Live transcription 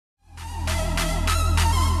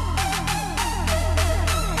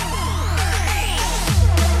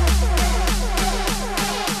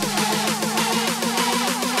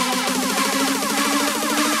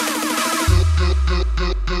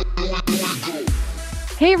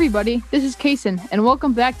Hey everybody, this is Kaysen, and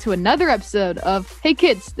welcome back to another episode of Hey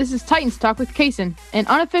Kids, this is Titans Talk with Kaysen, an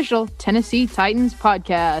unofficial Tennessee Titans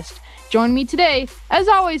podcast. Join me today, as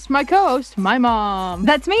always, my co-host, my mom.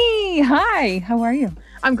 That's me. Hi, how are you?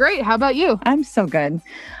 I'm great. How about you? I'm so good.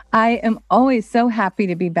 I am always so happy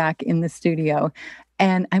to be back in the studio,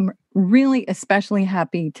 and I'm really especially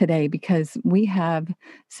happy today because we have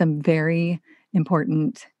some very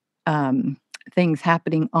important things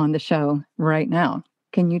happening on the show right now.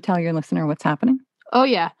 Can you tell your listener what's happening? Oh,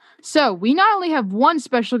 yeah. So we not only have one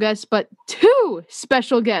special guest, but two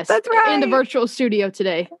special guests That's right. in the virtual studio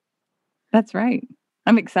today. That's right.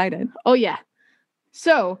 I'm excited. Oh, yeah.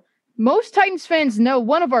 So most Titans fans know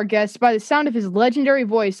one of our guests by the sound of his legendary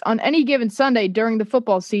voice on any given Sunday during the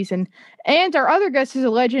football season. And our other guest is a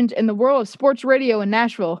legend in the world of sports radio in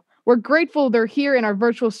Nashville. We're grateful they're here in our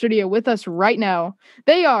virtual studio with us right now.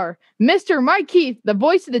 They are Mr. Mike Keith, the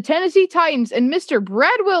voice of the Tennessee Titans, and Mr.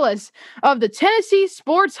 Brad Willis of the Tennessee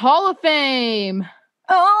Sports Hall of Fame.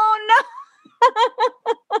 Oh, no.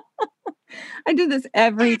 I do this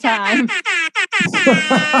every time.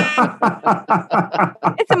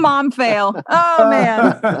 It's a mom fail. Oh,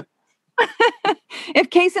 man.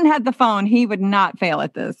 If Kaysen had the phone, he would not fail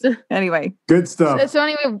at this. Anyway. Good stuff. So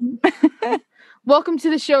anyway, welcome to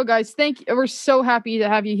the show, guys. We're so happy to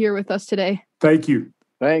have you here with us today. Thank you.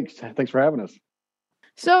 Thanks for having us.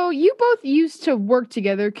 So you both used to work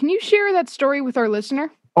together. Can you share that story with our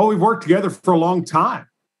listener? Oh, we've worked together for a long time.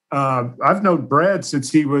 I've known Brad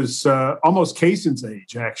since he was almost Kaysen's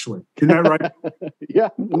age, actually. Isn't that right? Yeah.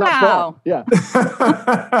 Not far. Yeah.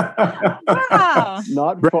 Wow.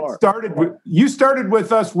 Not Brad far. You started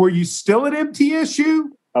with us. Were you still at MTSU?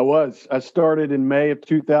 I was. I started in May of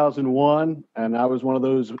 2001, and I was one of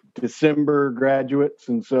those December graduates.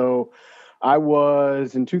 And so I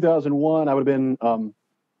was in 2001. I've been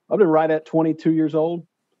right at 22 years old.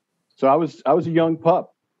 So I was a young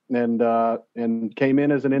pup. And came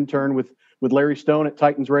in as an intern with Larry Stone at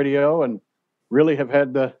Titans Radio, and really have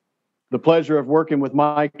had the pleasure of working with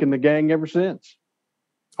Mike and the gang ever since.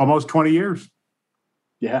 Almost 20 years.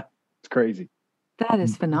 Yeah, it's crazy. That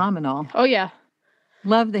is phenomenal. Oh, yeah.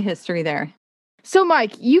 Love the history there. So,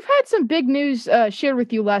 Mike, you've had some big news shared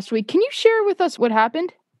with you last week. Can you share with us what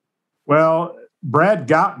happened? Well, Brad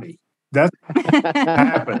got me. That's what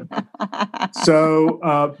happened.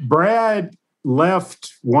 So Brad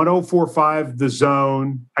left 104.5 The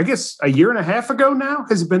Zone, I guess a year and a half ago now.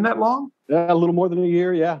 Has it been that long? A little more than a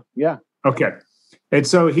year. Yeah. Okay. And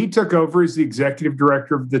so he took over as the executive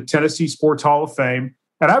director of the Tennessee Sports Hall of Fame.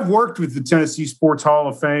 And I've worked with the Tennessee Sports Hall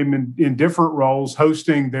of Fame in different roles,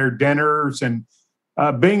 hosting their dinners and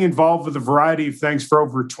being involved with a variety of things for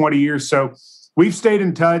over 20 years. So we've stayed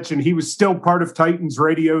in touch, and he was still part of Titans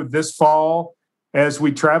Radio this fall as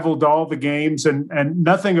we traveled to all the games, and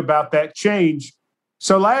nothing about that changed.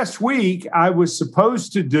 So last week, I was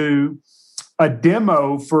supposed to do a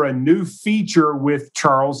demo for a new feature with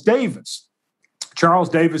Charles Davis. Charles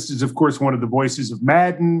Davis is, of course, one of the voices of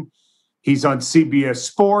Madden. He's on CBS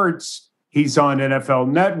Sports. He's on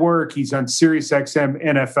NFL Network. He's on SiriusXM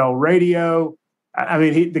NFL Radio. I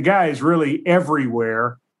mean, the guy is really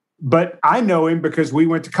everywhere. But I know him because we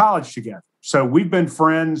went to college together. So we've been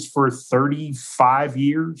friends for 35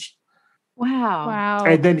 years. Wow.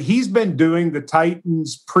 And then he's been doing the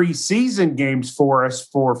Titans preseason games for us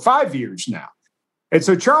for 5 years now. And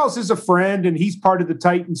so Charles is a friend, and he's part of the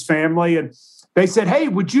Titans family. And they said, hey,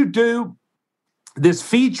 would you do this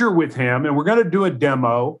feature with him? And we're going to do a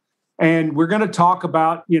demo, and we're going to talk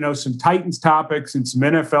about, some Titans topics and some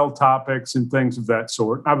NFL topics and things of that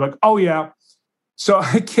sort. I'm like, oh, yeah. So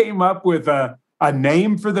I came up with a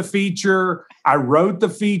name for the feature. I wrote the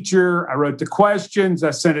feature. I wrote the questions. I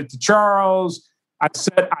sent it to Charles. I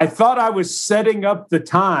said, I thought I was setting up the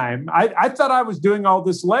time. I thought I was doing all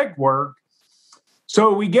this legwork.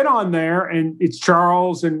 So we get on there, and it's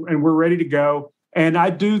Charles, and we're ready to go. And I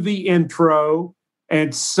do the intro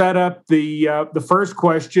and set up the first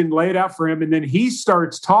question, lay it out for him. And then he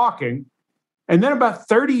starts talking. And then about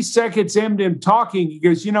 30 seconds into him talking, he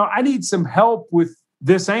goes, I need some help with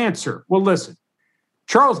this answer. Well, listen,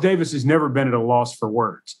 Charles Davis has never been at a loss for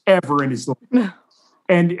words ever in his life.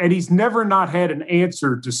 And he's never not had an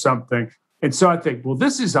answer to something. And so I think, well,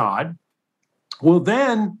 this is odd. Well,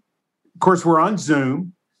 then, of course, we're on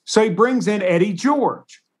Zoom. So he brings in Eddie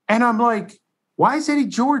George. And I'm like, why is Eddie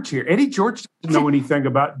George here? Eddie George doesn't know anything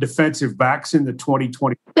about defensive backs in the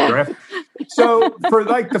 2020 draft. So for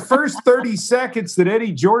like the first 30 seconds that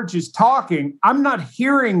Eddie George is talking, I'm not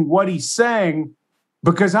hearing what he's saying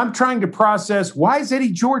because I'm trying to process, why is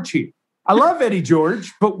Eddie George here? I love Eddie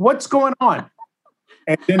George, but what's going on?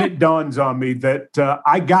 And then it dawns on me that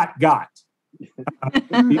I got.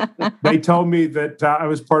 They told me that I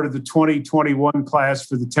was part of the 2021 class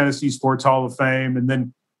for the Tennessee Sports Hall of Fame. And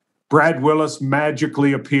then Brad Willis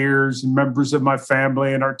magically appears, and members of my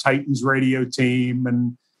family and our Titans radio team,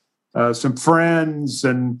 and some friends,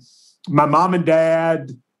 and my mom and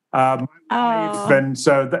dad, my wife. And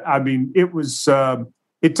so, it was,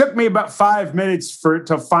 it took me about 5 minutes for it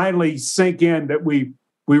to finally sink in that we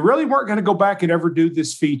really weren't going to go back and ever do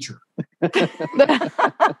this feature.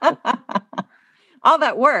 All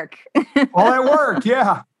that work.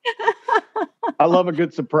 Yeah. I love a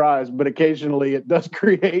good surprise, but occasionally it does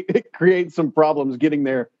create some problems getting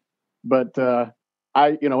there. But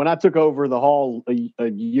when I took over the hall a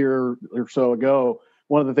year or so ago,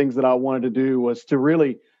 one of the things that I wanted to do was to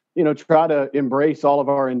really, try to embrace all of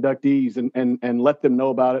our inductees and let them know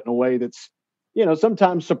about it in a way that's,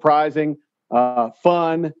 sometimes surprising,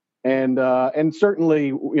 fun, and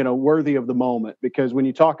certainly, worthy of the moment. Because when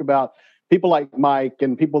you talk about people like Mike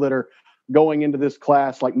and people that are going into this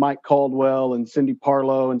class like Mike Caldwell and Cindy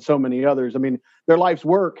Parlow and so many others, their life's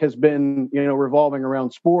work has been, revolving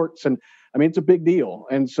around sports. And it's a big deal.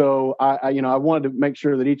 And so I wanted to make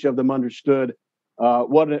sure that each of them understood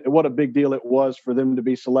what a big deal it was for them to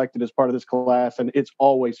be selected as part of this class. And it's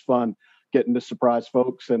always fun getting to surprise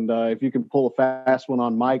folks. And if you can pull a fast one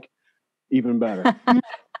on Mike, even better.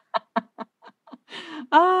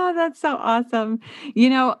 Oh, that's so awesome.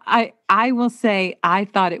 I will say, I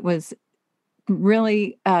thought it was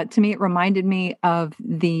really, to me, it reminded me of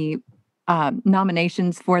the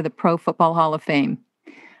nominations for the Pro Football Hall of Fame.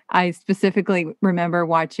 I specifically remember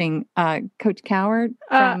watching Coach Coward.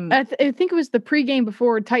 I think it was the pregame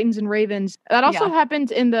before Titans and Ravens. That also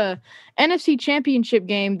happened in the NFC Championship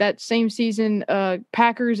game that same season,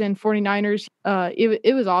 Packers and 49ers.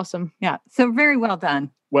 It was awesome. Yeah, so very well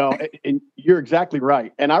done. Well, and you're exactly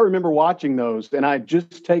right. And I remember watching those, and I had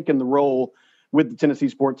just taken the role with the Tennessee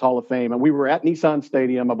Sports Hall of Fame. And we were at Nissan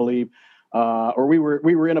Stadium, I believe, or we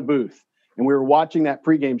were in a booth, and we were watching that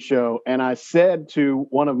pregame show. And I said to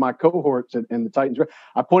one of my cohorts in the Titans,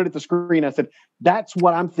 I pointed at the screen, I said, that's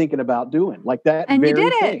what I'm thinking about doing. Like that. And very you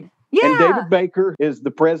did thing. it. Yeah. And David Baker is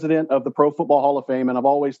the president of the Pro Football Hall of Fame. And I've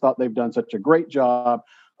always thought they've done such a great job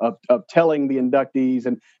of telling the inductees.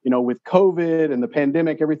 And, with COVID and the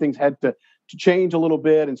pandemic, everything's had to change a little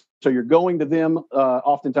bit. And so you're going to them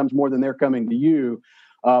oftentimes more than they're coming to you.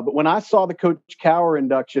 But when I saw the Coach Cowher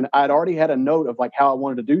induction, I'd already had a note of like how I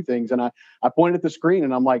wanted to do things. And I pointed at the screen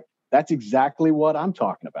and I'm like, that's exactly what I'm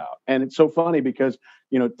talking about. And it's so funny because,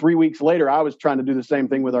 3 weeks later, I was trying to do the same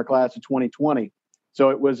thing with our class of 2020. So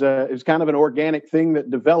it was kind of an organic thing that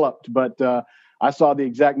developed, but I saw the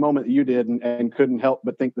exact moment that you did and couldn't help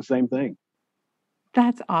but think the same thing.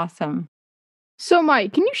 That's awesome. So,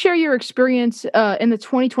 Mike, can you share your experience in the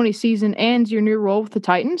 2020 season and your new role with the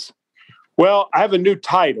Titans? Well, I have a new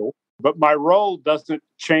title, but my role doesn't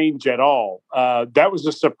change at all. That was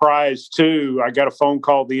a surprise, too. I got a phone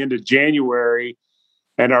call at the end of January,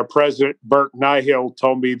 and our president, Burke Nihill,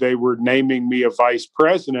 told me they were naming me a vice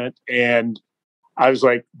president. And I was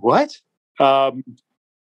like, what?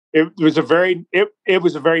 It was a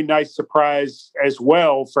very nice surprise as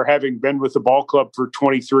well for having been with the ball club for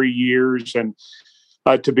 23 years and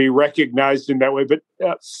to be recognized in that way. But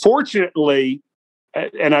fortunately,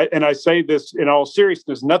 and I say this in all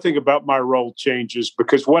seriousness, nothing about my role changes,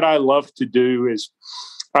 because what I love to do is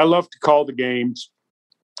I love to call the games,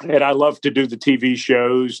 and I love to do the TV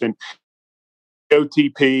shows and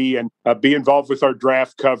OTP and be involved with our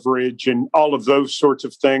draft coverage and all of those sorts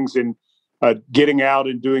of things, and getting out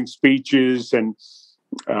and doing speeches and,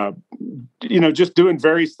 just doing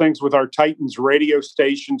various things with our Titans radio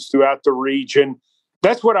stations throughout the region.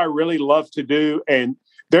 That's what I really love to do. And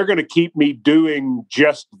they're going to keep me doing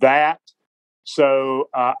just that. So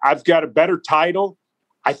I've got a better title.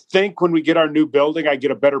 I think when we get our new building, I get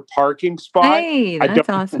a better parking spot. Hey, that's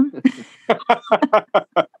awesome.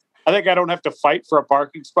 I think I don't have to fight for a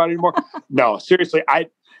parking spot anymore. No, seriously,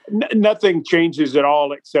 nothing changes at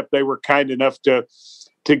all, except they were kind enough to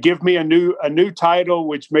give me a new title,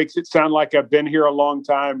 which makes it sound like I've been here a long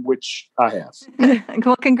time, which I have.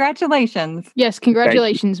 Well, congratulations. Yes,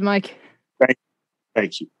 congratulations, Mike.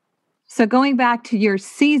 Thank you. So going back to your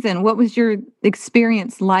season, what was your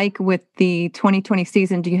experience like with the 2020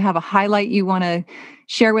 season? Do you have a highlight you want to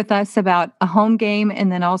share with us about a home game,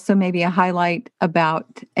 and then also maybe a highlight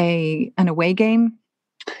about an away game?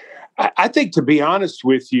 I think, to be honest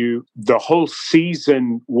with you, the whole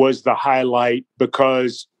season was the highlight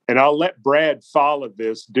because, and I'll let Brad follow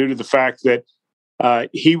this due to the fact that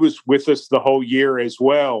he was with us the whole year as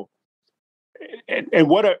well. And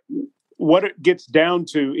what what it gets down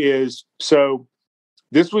to is, so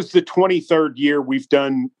this was the 23rd year we've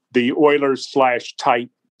done the Oilers/Titans.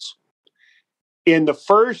 In the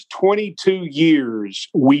first 22 years,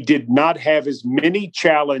 we did not have as many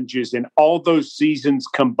challenges in all those seasons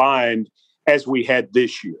combined as we had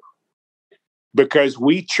this year, because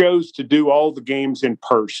we chose to do all the games in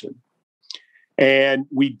person. And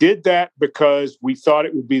we did that because we thought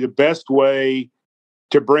it would be the best way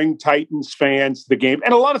to bring Titans fans the game.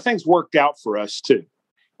 And a lot of things worked out for us too.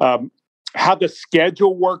 How the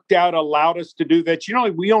schedule worked out allowed us to do that.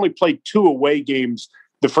 We only played 2 away games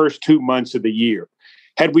the first 2 months of the year.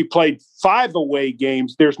 Had we played 5 away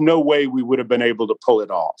games, there's no way we would have been able to pull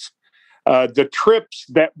it off. The trips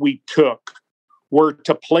that we took were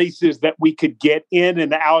to places that we could get in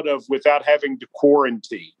and out of without having to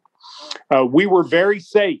quarantine. We were very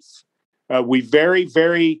safe. We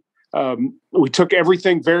took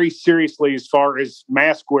everything very seriously as far as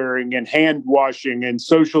mask wearing and hand washing and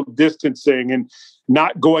social distancing and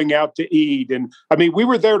not going out to eat. And we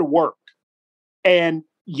were there to work. And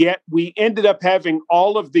yet we ended up having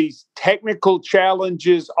all of these technical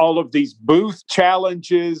challenges, all of these booth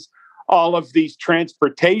challenges, all of these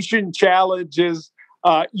transportation challenges.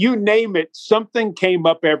 You name it, something came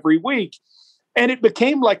up every week. And it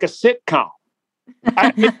became like a sitcom.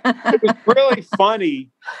 It was really funny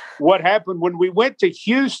what happened when we went to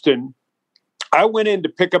Houston. I went in to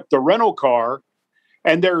pick up the rental car,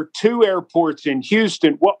 and there are 2 airports in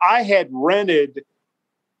Houston. Well, I had rented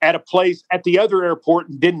at a place at the other airport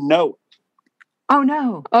and didn't know it. Oh,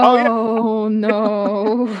 no. Oh,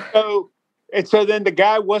 no. So then the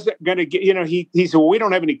guy wasn't going to get, he said, well, we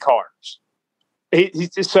don't have any cars.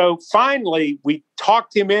 So finally, we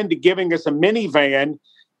talked him into giving us a minivan.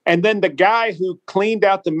 And then the guy who cleaned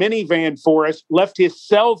out the minivan for us left his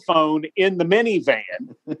cell phone in the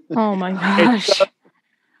minivan. Oh, my gosh.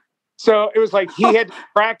 So it was like he had to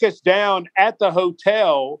track us down at the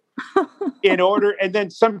hotel in order. And then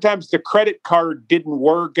sometimes the credit card didn't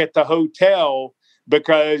work at the hotel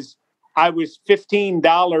because I was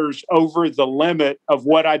 $15 over the limit of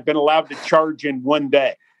what I'd been allowed to charge in one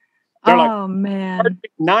day. They're man,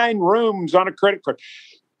 9 rooms on a credit card.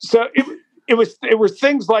 So it were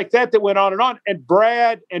things like that went on. And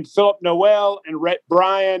Brad and Philip Noel and Rhett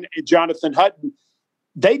Bryan and Jonathan Hutton,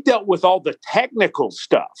 they dealt with all the technical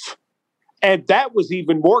stuff. And that was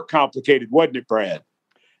even more complicated, wasn't it, Brad?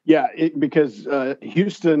 Yeah, because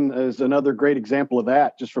Houston is another great example of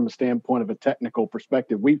that, just from a standpoint of a technical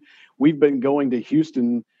perspective. We've been going to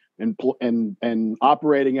Houston and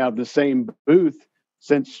operating out of the same booth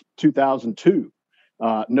since 2002.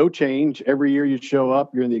 No change. Every year you show up,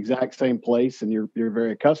 you're in the exact same place, and you're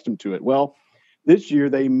very accustomed to it. Well, this year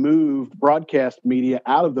they moved broadcast media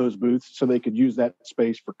out of those booths so they could use that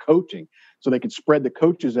space for coaching, so they could spread the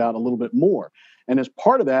coaches out a little bit more. And as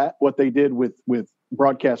part of that, what they did with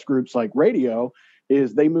broadcast groups like radio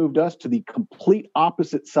is they moved us to the complete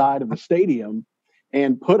opposite side of the stadium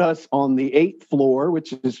and put us on the 8th floor,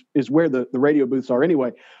 which is where the radio booths are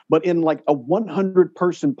anyway, but in like a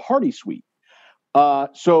 100-person party suite.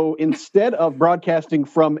 So instead of broadcasting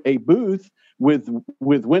from a booth with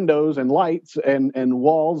windows and lights and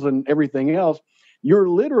walls and everything else, you're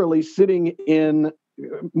literally sitting in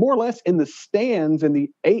more or less in the stands in the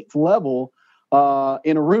 8th level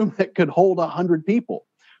in a room that could hold 100 people.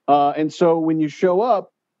 And so when you show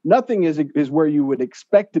up, nothing is where you would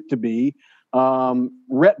expect it to be.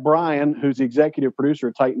 Rhett Bryan, who's the executive producer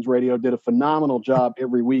of Titans Radio, did a phenomenal job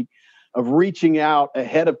every week of reaching out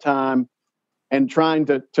ahead of time and trying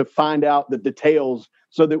to find out the details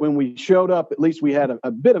so that when we showed up, at least we had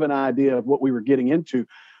a bit of an idea of what we were getting into.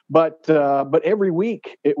 But every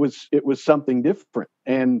week it was something different.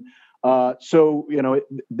 And so,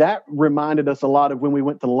 that reminded us a lot of when we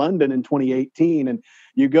went to London in 2018. And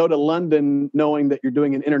you go to London knowing that you're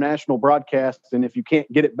doing an international broadcast. And if you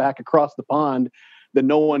can't get it back across the pond, then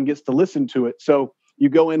no one gets to listen to it. So you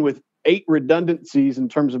go in with 8 redundancies in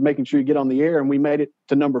terms of making sure you get on the air. And we made it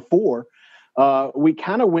to number 4. We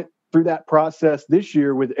kind of went through that process this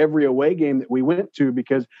year with every away game that we went to,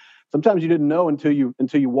 because sometimes you didn't know until you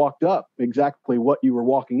walked up exactly what you were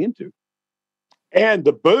walking into. And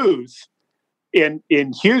the booth in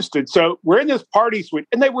Houston. So we're in this party suite,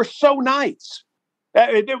 and they were so nice.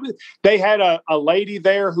 They had a lady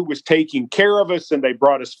there who was taking care of us, and they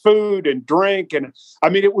brought us food and drink. And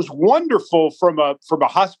it was wonderful from a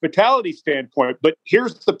hospitality standpoint. But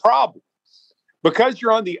here's the problem. Because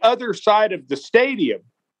you're on the other side of the stadium,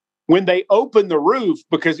 when they open the roof,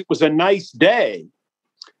 because it was a nice day,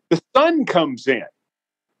 the sun comes in.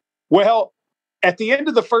 Well, at the end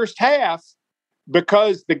of the first half,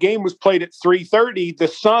 because the game was played at 3:30, the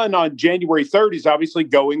sun on January 3rd is obviously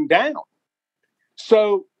going down.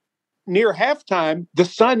 So near halftime, the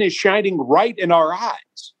sun is shining right in our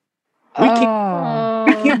eyes. We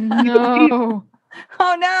can't no.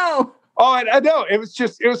 Oh no. Oh, I know. It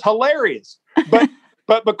was hilarious.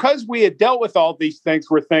 But because we had dealt with all these things,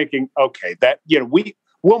 we're thinking, okay, that,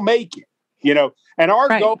 we'll make it, and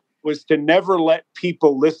our goal was to never let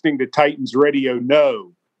people listening to Titans radio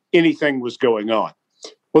know anything was going on.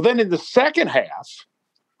 Well, then in the second half,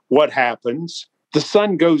 what happens? The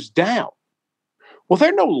sun goes down. Well, there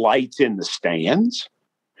are no lights in the stands.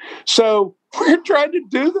 So we're trying to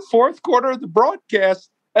do the fourth quarter of the broadcast,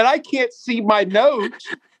 and I can't see my notes.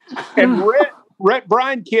 And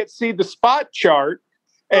Brian can't see the spot chart.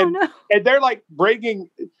 And they're like bringing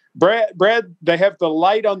Brad, they have the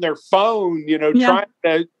light on their phone, trying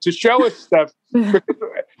to show us stuff.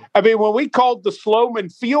 I mean, when we called the Sloman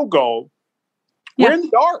field goal, we're in the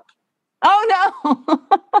dark. Oh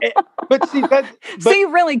no! But see so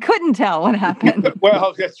you really couldn't tell what happened.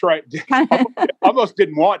 Well, that's right. Almost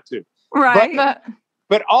didn't want to. Right.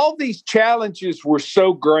 But all these challenges were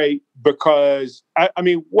so great because, I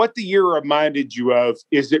mean, what the year reminded you of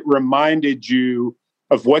is it reminded you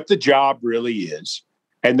of what the job really is.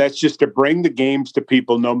 And that's just to bring the games to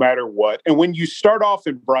people no matter what. And when you start off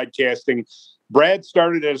in broadcasting, Brad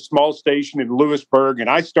started at a small station in Lewisburg, and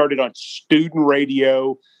I started on student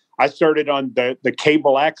radio. I started on the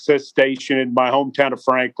cable access station in my hometown of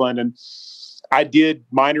Franklin, and I did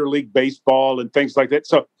minor league baseball and things like that.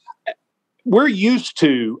 So we're used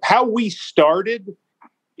to how we started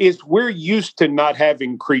is we're used to not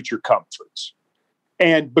having creature comforts.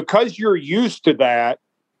 And because you're used to that,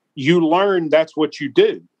 you learn that's what you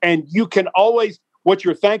do. And you can always, what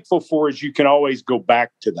you're thankful for is you can always go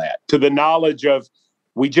back to that, to the knowledge of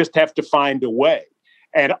we just have to find a way.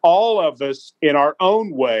 And all of us in our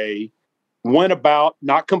own way went about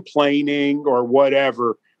not complaining or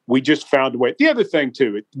whatever. We just found a way. The other thing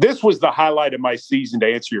too, this was the highlight of my season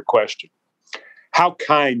to answer your question. How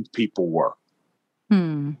kind people were.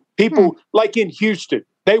 People like in Houston,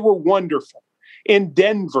 they were wonderful. In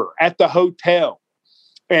Denver, at the hotel,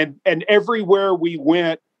 and everywhere we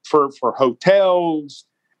went for hotels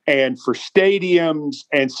and for stadiums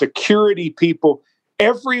and security people,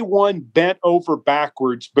 everyone bent over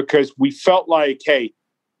backwards because we felt like, hey,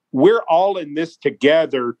 we're all in this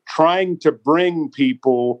together trying to bring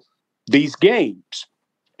people these games.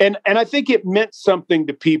 And I think it meant something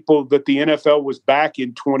to people that the NFL was back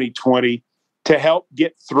in 2020 to help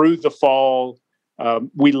get through the fall.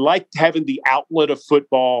 We liked having the outlet of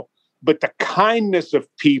football, but the kindness of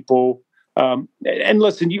people. And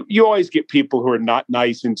listen, you always get people who are not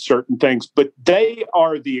nice in certain things, but they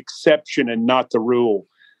are the exception and not the rule.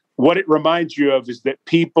 What it reminds you of is that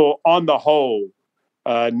people on the whole,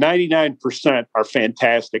 99% are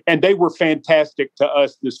fantastic. And they were fantastic to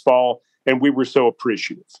us this fall, and we were so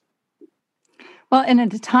appreciative. Well, and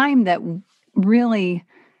at a time that really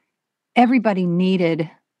everybody needed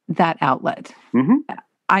that outlet. Mm-hmm.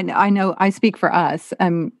 I know I speak for us.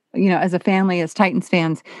 As a family, as Titans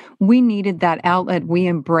fans, we needed that outlet. We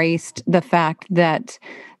embraced the fact that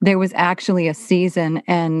there was actually a season.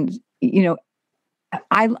 And,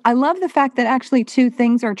 I love the fact that actually two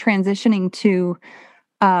things are transitioning to,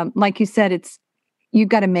 like you said, you've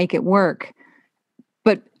got to make it work.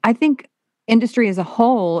 But I think industry as a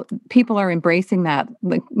whole, people are embracing that.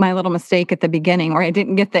 Like my little mistake at the beginning where I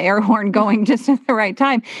didn't get the air horn going just at the right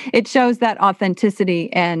time. It shows that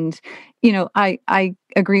authenticity. And, I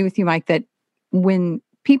agree with you, Mike, that when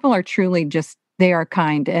people are truly they are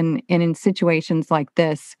kind. And in situations like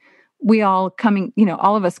this, we all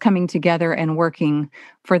all of us coming together and working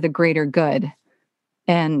for the greater good.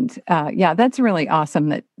 And that's really awesome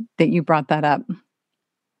that you brought that up.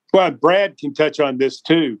 Well, Brad can touch on this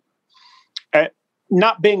too.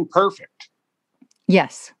 Not being perfect.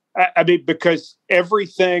 Yes. I mean, because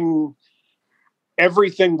everything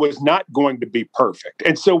was not going to be perfect.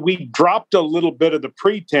 And so we dropped a little bit of the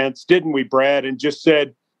pretense, didn't we, Brad? And just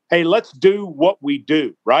said, hey, let's do what we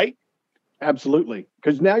do, right? Absolutely.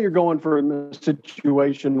 Because now you're going for a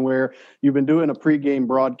situation where you've been doing a pregame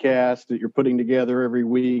broadcast that you're putting together every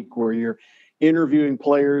week, where you're interviewing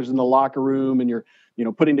players in the locker room and you're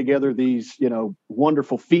putting together these,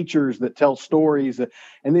 wonderful features that tell stories.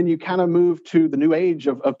 And then you kind of move to the new age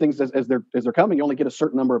of things as they're coming. You only get a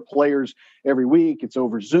certain number of players every week. It's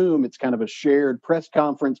over Zoom. It's kind of a shared press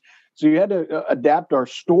conference. So you had to adapt our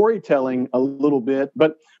storytelling a little bit.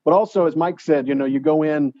 But also, as Mike said, you go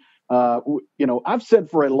in, I've said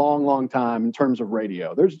for a long, long time in terms of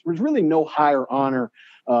radio, there's really no higher honor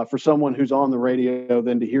for someone who's on the radio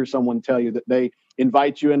than to hear someone tell you that they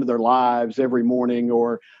invite you into their lives every morning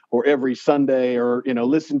or every Sunday, or,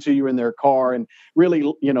 listen to you in their car and really,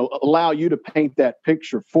 allow you to paint that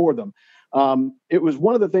picture for them. It was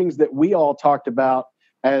one of the things that we all talked about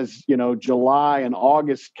as, July and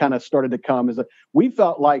August kind of started to come, is that we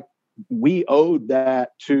felt like we owed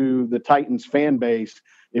that to the Titans fan base.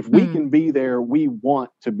 If we can be there, we want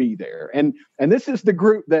to be there. And this is the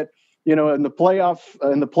group that, in the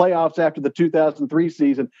playoffs after the 2003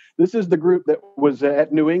 season, this is the group that was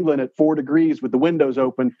at New England at 4 degrees with the windows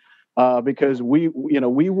open, because we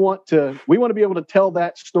want to be able to tell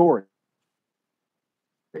that story.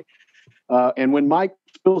 And when Mike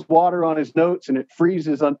spills water on his notes and it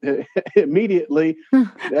freezes immediately,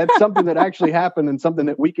 that's something that actually happened and something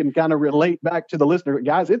that we can kind of relate back to the listener.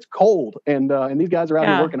 Guys, it's cold, and these guys are out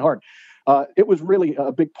here working hard. It was really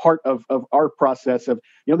a big part of our process of,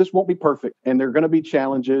 this won't be perfect and there are going to be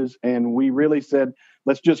challenges. And we really said,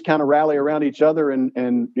 let's just kind of rally around each other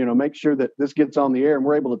and make sure that this gets on the air and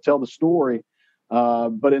we're able to tell the story.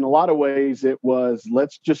 But in a lot of ways, it was,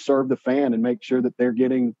 let's just serve the fan and make sure that they're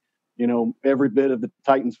getting, every bit of the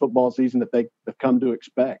Titans football season that they have come to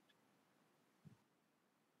expect.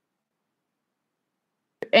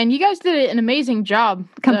 And you guys did an amazing job.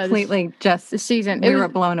 Completely, just this season. We were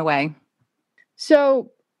blown away. So,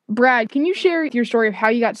 Brad, can you share your story of how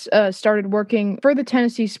you got started working for the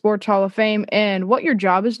Tennessee Sports Hall of Fame and what your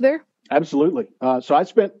job is there? Absolutely. So I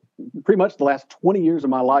spent pretty much the last 20 years of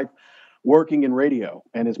my life working in radio.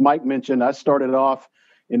 And as Mike mentioned, I started off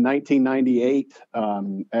in 1998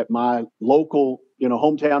 at my local,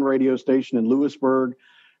 hometown radio station in Lewisburg.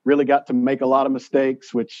 Really got to make a lot of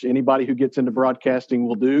mistakes, which anybody who gets into broadcasting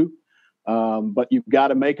will do. But you've got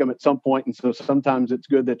to make them at some point. And so sometimes it's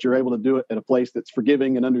good that you're able to do it at a place that's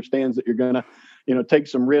forgiving and understands that you're going to, take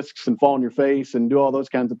some risks and fall on your face and do all those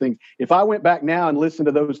kinds of things. If I went back now and listened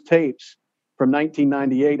to those tapes from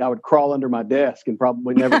 1998, I would crawl under my desk and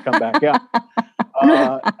probably never come back out.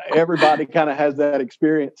 Everybody kind of has that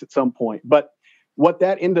experience at some point. But what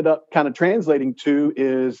that ended up kind of translating to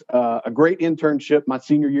is a great internship my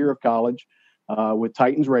senior year of college with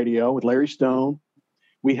Titans Radio, with Larry Stone.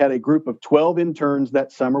 We had a group of 12 interns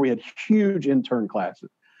that summer. We had huge intern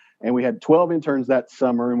classes. And we had 12 interns that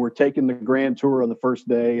summer, and we're taking the grand tour on the first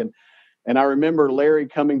day. And I remember Larry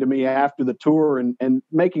coming to me after the tour and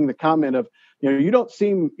making the comment of, you don't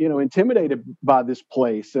seem, intimidated by this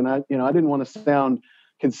place. And I didn't want to sound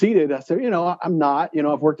conceited. I said, I'm not.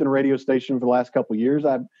 I've worked in a radio station for the last couple of years.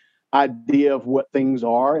 I have idea of what things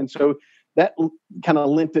are. And so that kind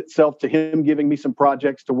of lent itself to him giving me some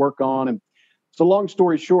projects to work on. And so long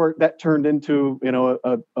story short, that turned into,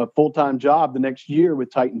 a full-time job the next year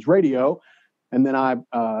with Titans Radio. And then I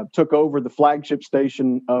took over the flagship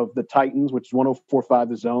station of the Titans, which is 104.5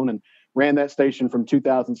 The Zone, and ran that station from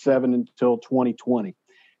 2007 until 2020.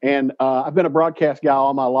 And I've been a broadcast guy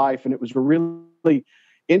all my life, and it was a really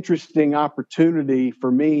interesting opportunity for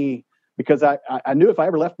me because I knew if I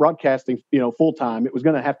ever left broadcasting, full-time, it was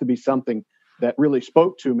going to have to be something that really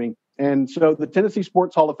spoke to me. And so the Tennessee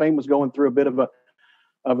Sports Hall of Fame was going through a bit of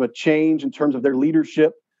a change in terms of their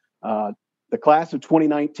leadership. The class of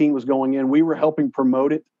 2019 was going in. We were helping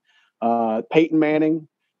promote it. Peyton Manning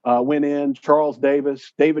went in, Charles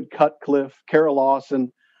Davis, David Cutcliffe, Carol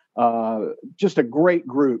Lawson, just a great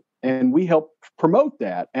group. And we helped promote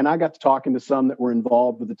that. And I got to talking to some that were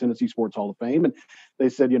involved with the Tennessee Sports Hall of Fame. And they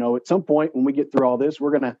said, at some point when we get through all this,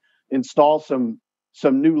 we're going to install some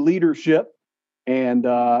new leadership.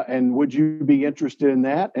 And would you be interested in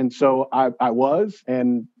that? And so I was,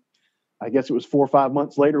 and I guess it was 4 or 5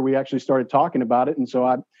 months later, we actually started talking about it. And so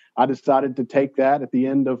I decided to take that at the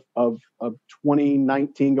end of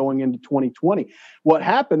 2019 going into 2020. What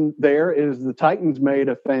happened there is the Titans made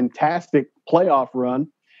a fantastic playoff run.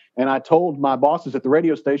 And I told my bosses at the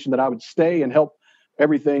radio station that I would stay and help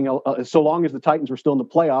everything so long as the Titans were still in the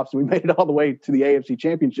playoffs. And we made it all the way to the AFC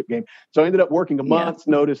Championship game. So I ended up working a month's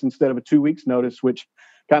notice instead of a 2 weeks notice, which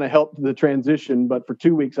kind of helped the transition. But for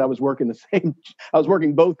 2 weeks, I was working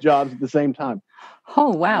working both jobs at the same time. Oh,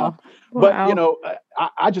 wow. But,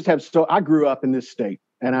 I grew up in this state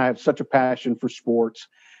and I have such a passion for sports.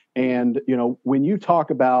 And, when you talk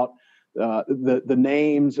about the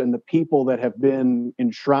names and the people that have been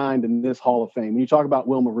enshrined in this Hall of Fame, when you talk about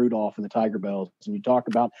Wilma Rudolph and the Tiger Bells, and you talk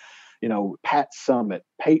about, Pat Summitt,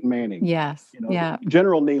 Peyton Manning,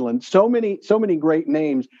 General Neyland, so many great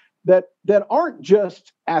names that aren't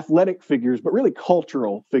just athletic figures, but really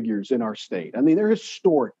cultural figures in our state. I mean, they're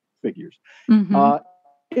historic figures. Mm-hmm.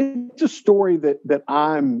 It's a story that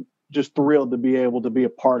I'm just thrilled to be able to be a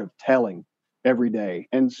part of telling every day.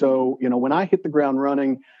 And so, when I hit the ground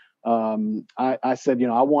running, I said,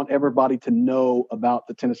 I want everybody to know about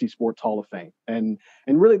the Tennessee Sports Hall of Fame. And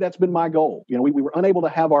really that's been my goal. We were unable to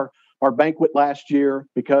have our banquet last year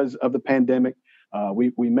because of the pandemic.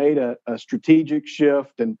 We made a strategic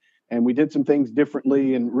shift and we did some things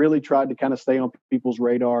differently and really tried to kind of stay on people's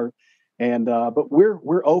radar. And but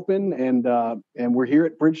we're open and we're here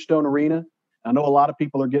at Bridgestone Arena. I know a lot of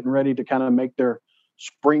people are getting ready to kind of make their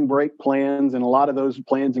spring break plans, and a lot of those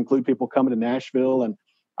plans include people coming to Nashville. And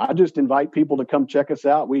I just invite people to come check us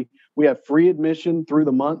out. We have free admission through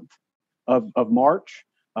the month of March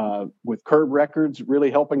with Curb Records really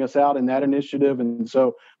helping us out in that initiative. And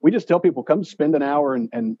so we just tell people, come spend an hour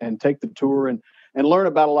and take the tour and learn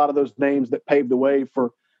about a lot of those names that paved the way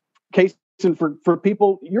for case and for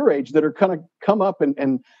people your age that are kind of come up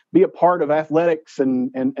and be a part of athletics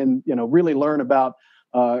and really learn about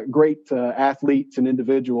great athletes and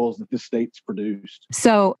individuals that this state's produced.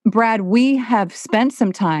 So, Brad, we have spent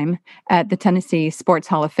some time at the Tennessee Sports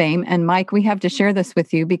Hall of Fame. And Mike, we have to share this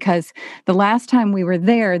with you because the last time we were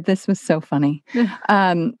there, this was so funny.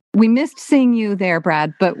 We missed seeing you there,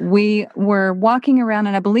 Brad, but we were walking around,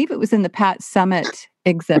 and I believe it was in the Pat Summit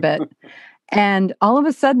exhibit. And all of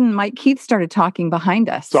a sudden, Mike Keith started talking behind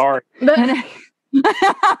us. Sorry. It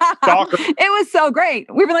was so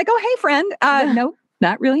great. We were like, oh, hey, friend. Nope.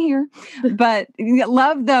 Not really here, but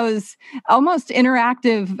love those almost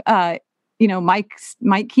interactive,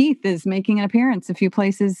 Mike Keith is making an appearance a few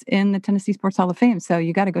places in the Tennessee Sports Hall of Fame. So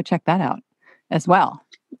you got to go check that out as well.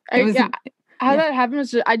 How that happened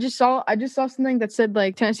was I just saw something that said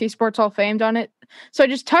like Tennessee Sports Hall of Fame on it. So I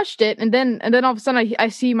just touched it and then all of a sudden I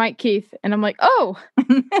see Mike Keith and I'm like, oh.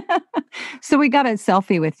 So we got a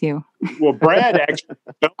selfie with you. Well, Brad actually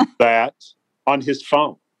filmed that on his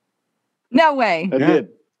phone. No way. I did.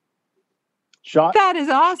 That is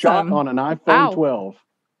awesome. Shot on an iPhone 12.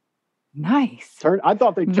 Nice. I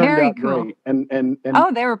thought they turned out great. And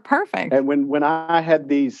they were perfect. And when I had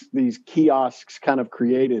these kiosks kind of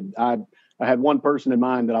created, I had one person in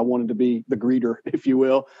mind that I wanted to be the greeter, if you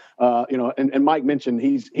will. And Mike mentioned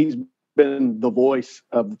he's been the voice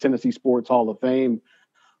of the Tennessee Sports Hall of Fame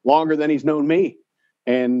longer than he's known me.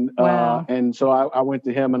 And wow. And so I went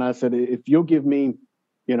to him and I said, if you'll give me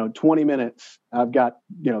 20 minutes, I've got,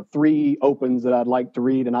 3 opens that I'd like to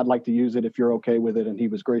read and I'd like to use it if you're okay with it. And he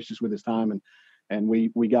was gracious with his time. And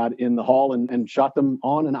we got in the hall and shot them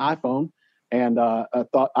on an iPhone. And I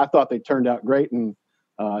thought they turned out great. And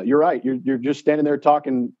you're right. You're just standing there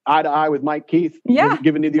talking eye to eye with Mike Keith. Yeah.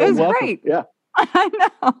 Giving you the old welcome. Great. Yeah. I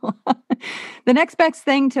know. The next best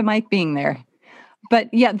thing to Mike being there. But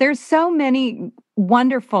yeah, there's so many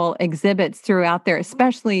wonderful exhibits throughout there,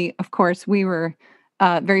 especially, of course, we were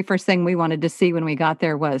very first thing we wanted to see when we got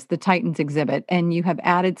there was the Titans exhibit, and you have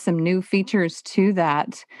added some new features to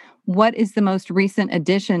that. What is the most recent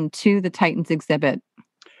addition to the Titans exhibit?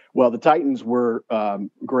 Well, the Titans were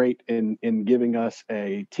great in giving us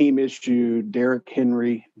a team-issued Derrick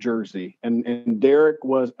Henry jersey, and Derrick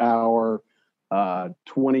was our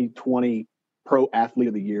 2020 Pro Athlete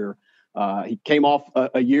of the Year. He came off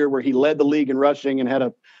a year where he led the league in rushing and had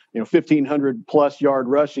a 1,500 plus yard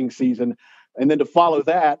rushing season. And then to follow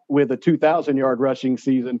that with a 2,000-yard rushing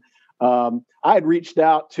season, I had reached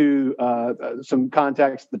out to some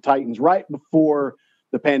contacts at the Titans right before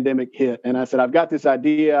the pandemic hit. And I said, I've got this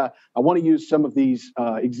idea. I want to use some of these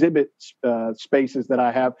exhibit spaces that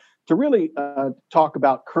I have to really talk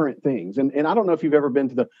about current things. And I don't know if you've ever been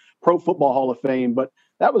to the Pro Football Hall of Fame, but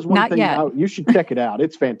that was one Not thing yet. you should check it out.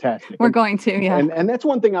 It's fantastic. We're going to, yeah. And that's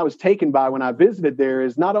one thing I was taken by when I visited there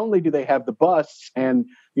is not only do they have the busts and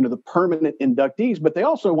the permanent inductees, but they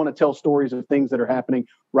also want to tell stories of things that are happening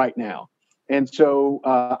right now. And so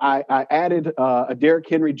I added a Derrick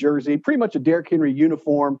Henry jersey, pretty much a Derrick Henry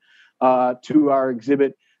uniform to our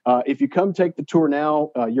exhibit. If you come take the tour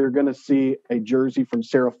now, you're going to see a jersey from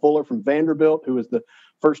Sarah Fuller from Vanderbilt, who was the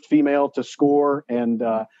first female to score and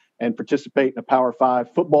participate in a Power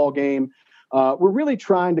 5 football game. We're really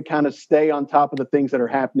trying to kind of stay on top of the things that are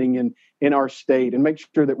happening in our state and make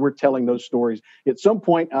sure that we're telling those stories. At some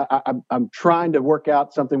point, I'm trying to work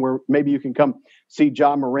out something where maybe you can come see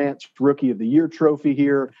John Morant's Rookie of the Year trophy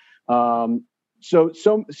here.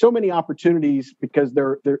 So many opportunities because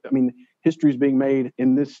history is being made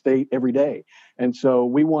in this state every day, and so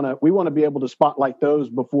we want to be able to spotlight those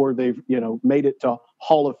before they've made it to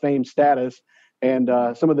Hall of Fame status. And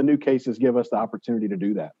some of the new cases give us the opportunity to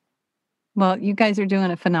do that. Well, you guys are doing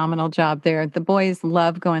a phenomenal job there. The boys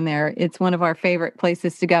love going there. It's one of our favorite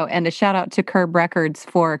places to go. And a shout out to Curb Records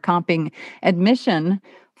for comping admission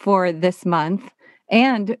for this month.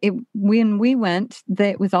 And when we went,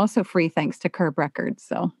 it was also free thanks to Curb Records.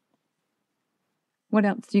 So what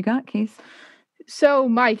else do you got, Case? So,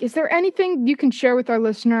 Mike, is there anything you can share with our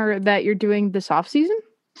listener that you're doing this offseason?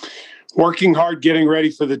 Working hard, getting ready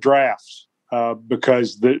for the draft,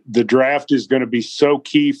 because the draft is going to be so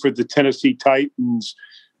key for the Tennessee Titans,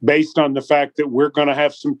 based on the fact that we're going to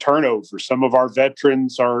have some turnover. Some of our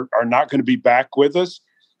veterans are not going to be back with us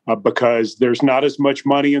because there's not as much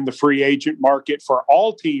money in the free agent market for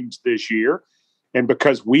all teams this year. And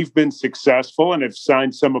because we've been successful and have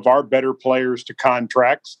signed some of our better players to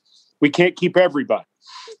contracts, we can't keep everybody.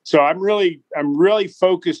 So I'm really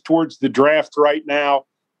focused towards the draft right now,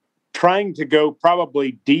 trying to go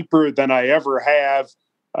probably deeper than I ever have.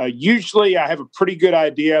 Usually I have a pretty good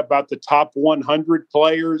idea about the top 100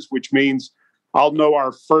 players, which means I'll know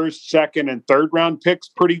our first, second, and third round picks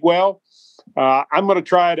pretty well. I'm going to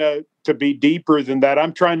try to be deeper than that.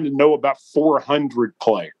 I'm trying to know about 400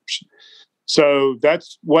 players. So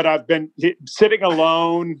that's what I've been sitting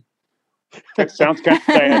alone. That sounds kind of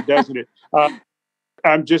sad, doesn't it?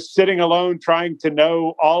 I'm just sitting alone trying to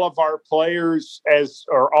know all of our players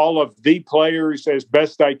all of the players as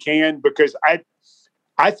best I can, because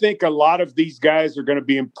I think a lot of these guys are going to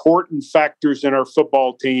be important factors in our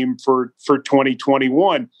football team for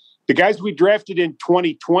 2021. The guys we drafted in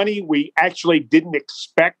 2020, we actually didn't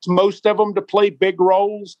expect most of them to play big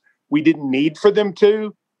roles. We didn't need for them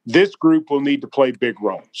to. This group will need to play big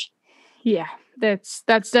roles. Yeah, that's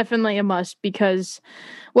definitely a must because,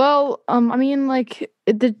 well,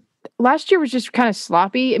 the last year was just kind of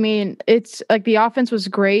sloppy. I mean, it's like the offense was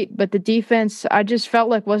great, but the defense, I just felt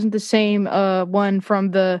like wasn't the same one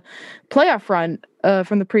from the playoff run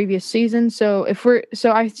from the previous season. So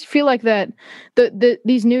I feel like that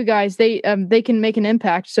these new guys they can make an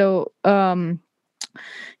impact. So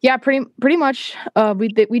yeah, pretty much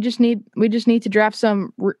we just need to draft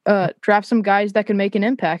some guys that can make an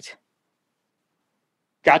impact.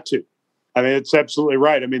 Got to. I mean, it's absolutely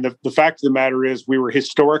right. I mean, the fact of the matter is we were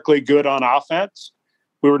historically good on offense.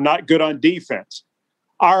 We were not good on defense.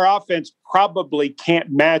 Our offense probably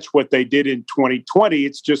can't match what they did in 2020.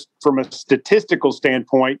 It's just from a statistical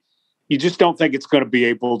standpoint, you just don't think it's going to be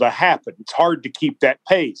able to happen. It's hard to keep that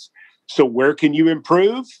pace. So where can you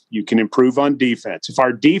improve? You can improve on defense. If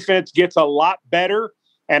our defense gets a lot better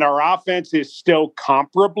and our offense is still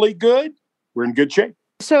comparably good, we're in good shape.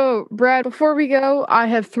 So, Brad, before we go, I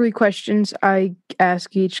have 3 questions I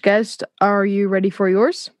ask each guest. Are you ready for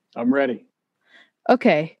yours? I'm ready.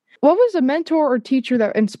 Okay. What was a mentor or teacher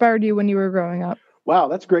that inspired you when you were growing up? Wow,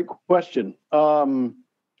 that's a great question. I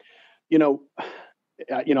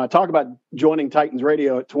talk about joining Titans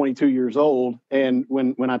Radio at 22 years old, and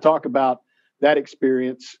when I talk about that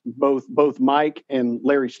experience, both Mike and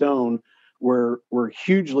Larry Stone were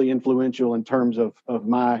hugely influential in terms of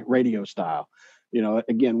my radio style.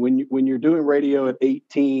 Again, when you're doing radio at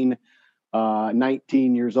 18,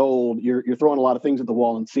 19 years old, you're throwing a lot of things at the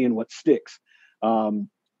wall and seeing what sticks.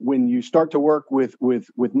 When you start to work with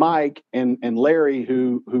Mike and Larry,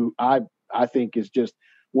 who I think is just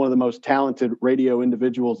one of the most talented radio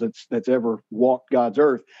individuals that's ever walked God's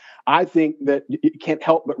earth, I think that it can't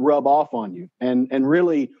help but rub off on you. And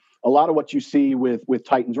really, a lot of what you see with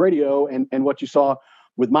Titans Radio and what you saw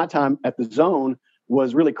with my time at the Zone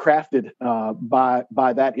was really crafted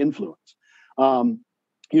by that influence. I'm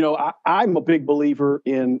a big believer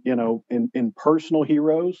in personal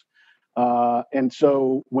heroes. And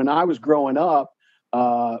so when I was growing up,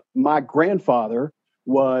 my grandfather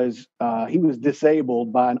was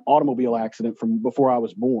disabled by an automobile accident from before I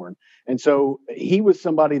was born. And so he was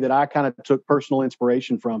somebody that I kind of took personal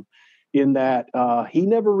inspiration from, in that he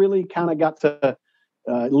never really kind of got to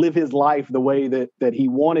live his life the way that he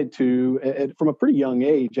wanted to from a pretty young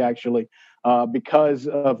age, actually, because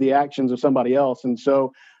of the actions of somebody else. And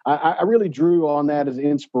so I really drew on that as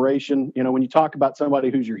inspiration. When you talk about somebody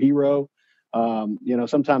who's your hero,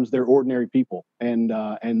 sometimes they're ordinary people. And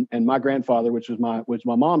my grandfather, which was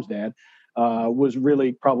my mom's dad, was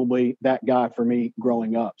really probably that guy for me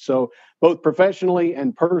growing up. So both professionally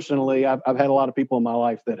and personally, I've had a lot of people in my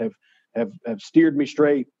life that have steered me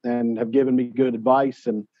straight and have given me good advice,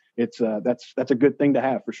 and it's that's a good thing to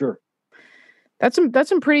have for sure. That's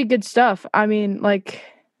some pretty good stuff. I mean,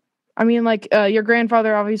 your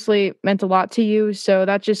grandfather obviously meant a lot to you, so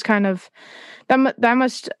that just kind of that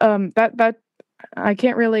must that I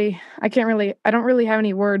don't really have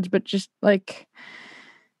any words, but just like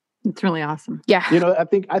it's really awesome. Yeah. I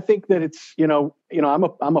think that it's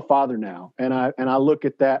I'm a father now, and I look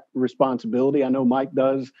at that responsibility. I know Mike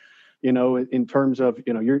does. In terms of,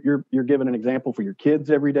 you're giving an example for your kids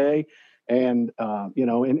every day. And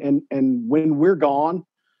and when we're gone,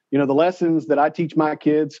 the lessons that I teach my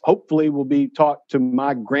kids hopefully will be taught to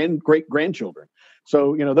my great grandchildren.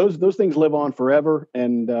 So those things live on forever,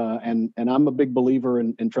 and I'm a big believer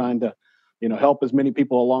in trying to help as many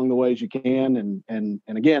people along the way as you can, and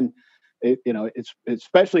again, it's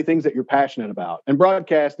especially things that you're passionate about, and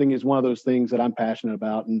broadcasting is one of those things that I'm passionate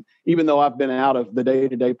about. And even though I've been out of the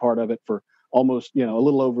day-to-day part of it for almost a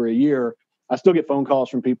little over a year, I still get phone calls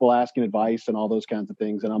from people asking advice and all those kinds of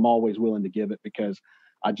things, and I'm always willing to give it because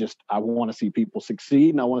I want to see people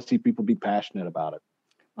succeed, and I want to see people be passionate about it.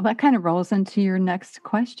 Well, that kind of rolls into your next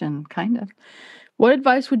question, kind of. What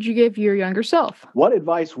advice would you give your younger self? What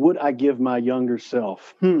advice would I give my younger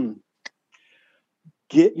self?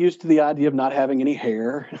 Get used to the idea of not having any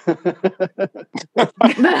hair. No,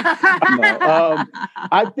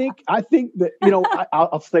 I think that,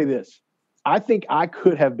 I'll say this. I think I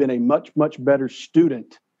could have been a much, much better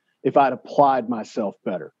student if I'd applied myself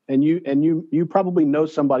better. And you probably know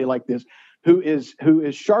somebody like this who is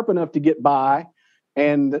sharp enough to get by.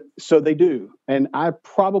 And so they do. And I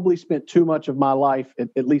probably spent too much of my life,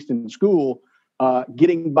 at least in school,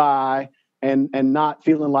 getting by and not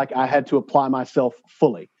feeling like I had to apply myself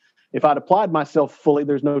fully. If I'd applied myself fully,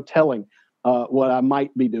 there's no telling what I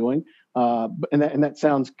might be doing. And that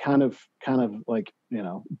sounds kind of like,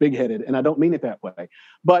 big-headed, and I don't mean it that way.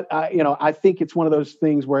 But I think it's one of those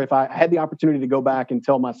things where if I had the opportunity to go back and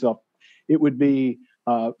tell myself, it would be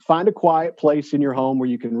find a quiet place in your home where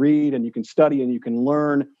you can read and you can study and you can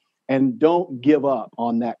learn, and don't give up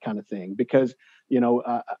on that kind of thing. Because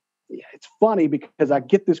it's funny because I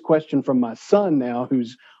get this question from my son now,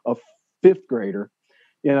 who's a fifth grader.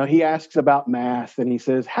 He asks about math and he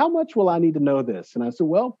says, how much will I need to know this? And I said,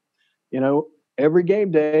 well, every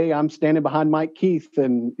game day I'm standing behind Mike Keith,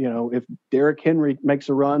 and if Derrick Henry makes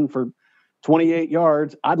a run for 28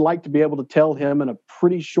 yards, I'd like to be able to tell him in a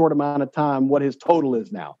pretty short amount of time what his total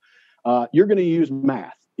is now. You're going to use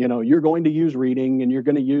math. You're going to use reading, and you're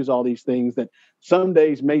going to use all these things that some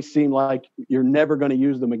days may seem like you're never going to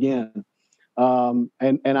use them again. And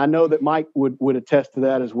I know that Mike would attest to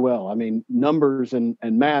that as well. I mean, numbers and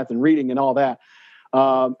math and reading and all that.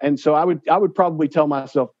 And so I would probably tell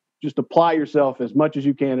myself, just apply yourself as much as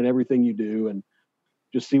you can in everything you do, and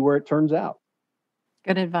just see where it turns out.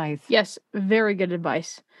 Good advice. Yes, very good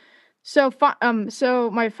advice. So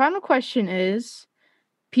my final question is,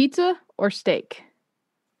 pizza or steak?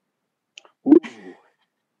 Ooh,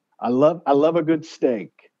 I love a good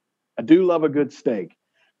steak. I do love a good steak,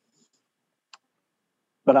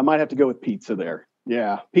 but I might have to go with pizza there.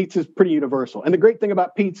 Yeah, pizza is pretty universal. And the great thing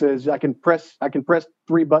about pizza is I can press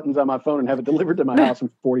 3 buttons on my phone and have it delivered to my house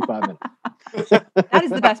in 45 minutes. That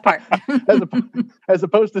is the best part. as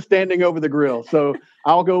opposed to standing over the grill. So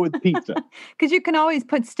I'll go with pizza. Because you can always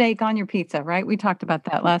put steak on your pizza, right? We talked about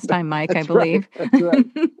that last time, Mike, I believe. Right. That's right.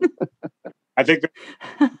 I think,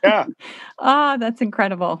 yeah. That's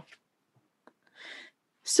incredible.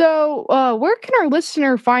 So where can our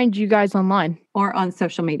listener find you guys online? Or on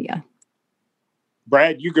social media?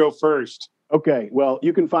 Brad, you go first. Okay. Well,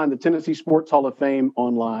 you can find the Tennessee Sports Hall of Fame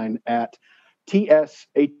online at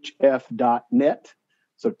tshf.net.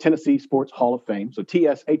 So Tennessee Sports Hall of Fame. So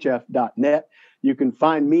tshf.net. You can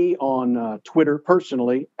find me on Twitter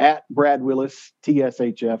personally at Brad Willis,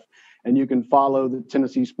 TSHF. And you can follow the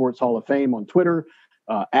Tennessee Sports Hall of Fame on Twitter,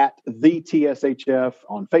 at the TSHF,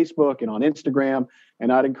 on Facebook and on Instagram.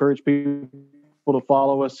 And I'd encourage people to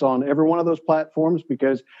follow us on every one of those platforms,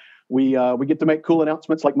 because we get to make cool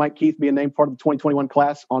announcements like Mike Keith being named part of the 2021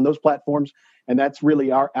 class on those platforms. And that's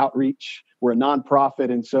really our outreach. We're a nonprofit.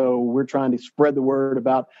 And so we're trying to spread the word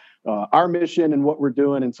about our mission and what we're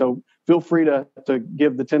doing. And so feel free to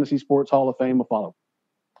give the Tennessee Sports Hall of Fame a follow.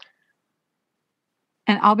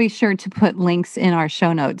 And I'll be sure to put links in our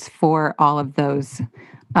show notes for all of those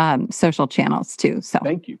social channels too. So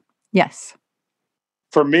thank you. Yes.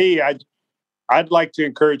 For me, I'd like to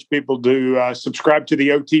encourage people to subscribe to the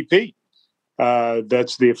OTP.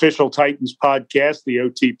 That's the official Titans podcast, the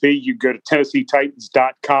OTP. You go to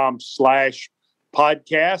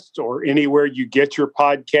TennesseeTitans.com/podcast or anywhere you get your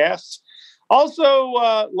podcasts.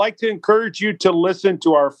 Also, like to encourage you to listen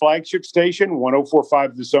to our flagship station,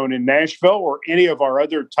 104.5 The Zone in Nashville, or any of our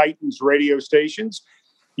other Titans radio stations.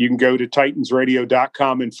 You can go to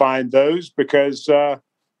titansradio.com and find those, because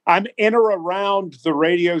I'm in or around the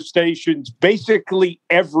radio stations basically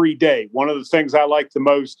every day. One of the things I like the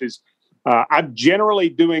most is I'm generally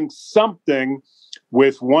doing something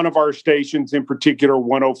with one of our stations, in particular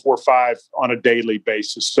 104.5, on a daily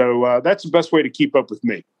basis. So that's the best way to keep up with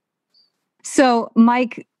me. So,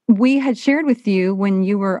 Mike, we had shared with you when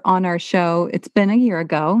you were on our show. It's been a year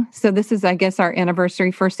ago. So this is, I guess, our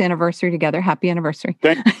first anniversary together. Happy anniversary.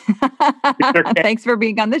 Thanks for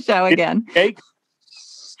being on the show again. Cake?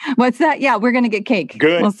 What's that? Yeah, we're going to get cake.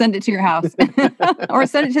 Good. We'll send it to your house or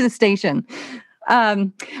send it to the station.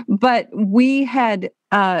 But we had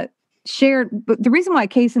shared, but the reason why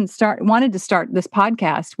Kaysen wanted to start this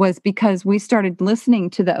podcast was because we started listening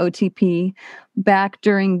to the OTP back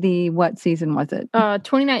during the, what season was it?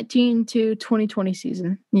 2019 to 2020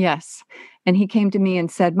 season. Yes. And he came to me and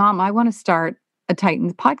said, Mom, I want to start a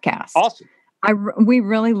Titans podcast. Awesome. We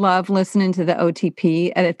really love listening to the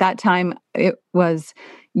OTP. And at that time, it was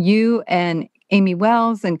you and Amy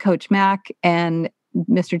Wells and Coach Mack and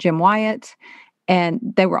Mr. Jim Wyatt. And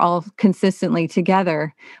they were all consistently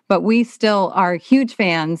together. But we still are huge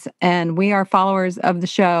fans, and we are followers of the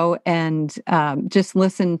show, and just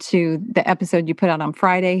listen to the episode you put out on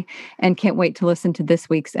Friday and can't wait to listen to this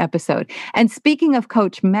week's episode. And speaking of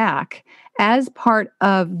Coach Mack, as part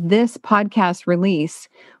of this podcast release,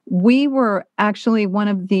 we were actually one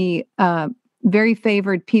of the very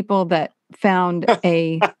favored people that found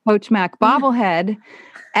a Coach Mack bobblehead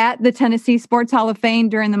at the Tennessee Sports Hall of Fame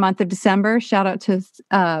during the month of December. Shout out to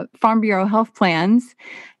Farm Bureau Health Plans.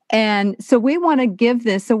 And so we want to give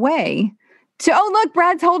this away to, oh, look,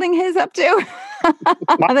 Brad's holding his up too.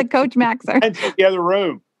 The Coach Max are in the other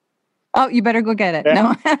room. Oh, you better go get it.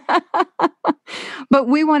 Yeah. No. But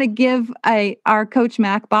we want to give our Coach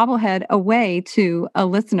Mack bobblehead away to a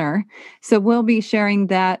listener. So we'll be sharing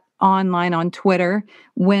that online on Twitter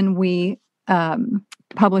when we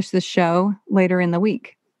publish the show later in the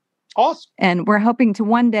week. Awesome. And we're hoping to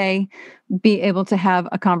one day be able to have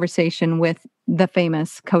a conversation with the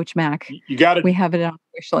famous Coach Mack. You got it. We have it on our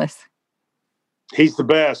wish list. He's the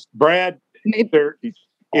best. Brad,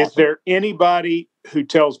 is there anybody who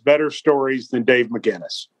tells better stories than Dave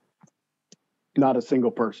McGinnis? Not a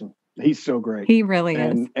single person. He's so great. He really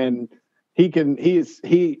is. And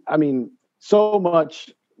I mean, so much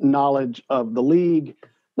knowledge of the league,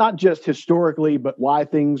 not just historically, but why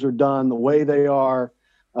things are done the way they are.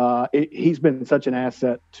 He's been such an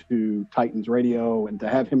asset to Titans radio, and to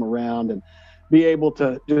have him around and be able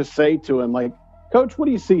to just say to him, like, Coach, what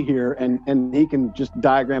do you see here? And he can just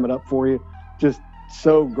diagram it up for you. Just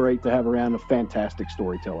so great to have around, a fantastic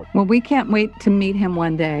storyteller. Well, we can't wait to meet him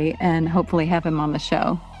one day and hopefully have him on the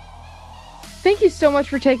show. Thank you so much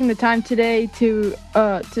for taking the time today to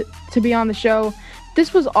be on the show.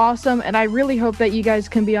 This was awesome, and I really hope that you guys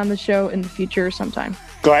can be on the show in the future sometime.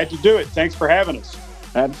 Glad to do it. Thanks for having us.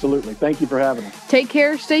 Absolutely. Thank you for having us. Take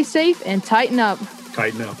care, stay safe, and tighten up.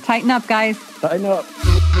 Tighten up. Tighten up, guys. Tighten up.